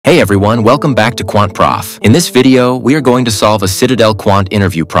Hey everyone, welcome back to quantprof. In this video, we are going to solve a Citadel Quant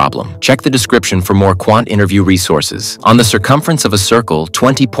interview problem. Check the description for more quant interview resources. On the circumference of a circle,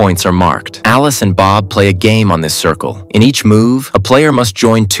 20 points are marked. Alice and Bob play a game on this circle. In each move, a player must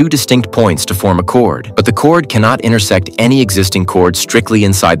join two distinct points to form a chord, but the chord cannot intersect any existing chord strictly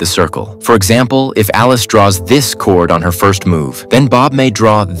inside the circle. For example, if Alice draws this chord on her first move, then Bob may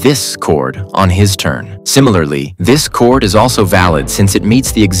draw this chord on his turn. Similarly, this chord is also valid since it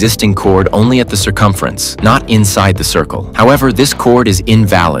meets the existing chord only at the circumference, not inside the circle. However, this chord is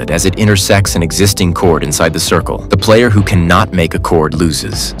invalid as it intersects an existing chord inside the circle. The player who cannot make a chord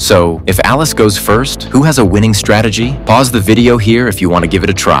loses. So, if Alice goes first, who has a winning strategy? Pause the video here if you want to give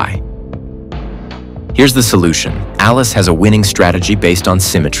it a try. Here's the solution. Alice has a winning strategy based on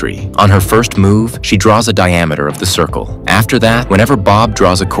symmetry. On her first move, she draws a diameter of the circle. After that, whenever Bob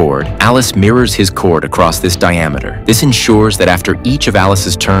draws a chord, Alice mirrors his chord across this diameter. This ensures that after each of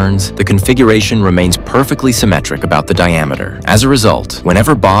Alice's turns, the configuration remains perfectly symmetric about the diameter. As a result,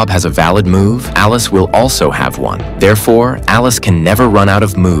 whenever Bob has a valid move, Alice will also have one. Therefore, Alice can never run out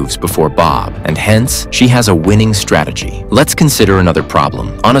of moves before Bob, and hence, she has a winning strategy. Let's consider another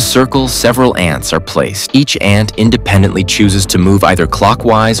problem. On a circle, several ants are placed. Each ant independently chooses to move either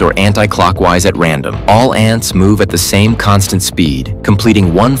clockwise or anti-clockwise at random. All ants move at the same constant speed,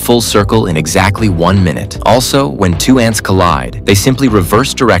 completing one full circle in exactly 1 minute. Also, when two ants collide, they simply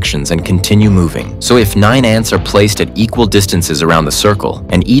reverse directions and continue moving. So if 9 ants are placed at equal distances around the circle,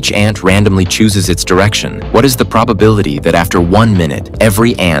 and each ant randomly chooses its direction, what is the probability that after 1 minute,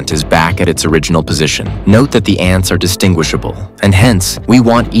 every ant is back at its original position? Note that the ants are distinguishable, and hence, we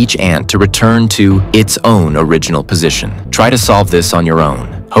want each ant to return to its own original position. Try to solve this on your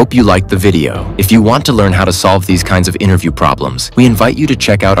own. Hope you liked the video. If you want to learn how to solve these kinds of interview problems, we invite you to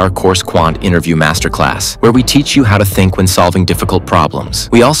check out our course Quant Interview Masterclass, where we teach you how to think when solving difficult problems.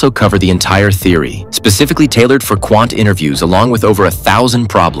 We also cover the entire theory, specifically tailored for quant interviews along with over 1,000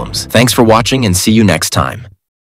 problems. Thanks for watching and see you next time.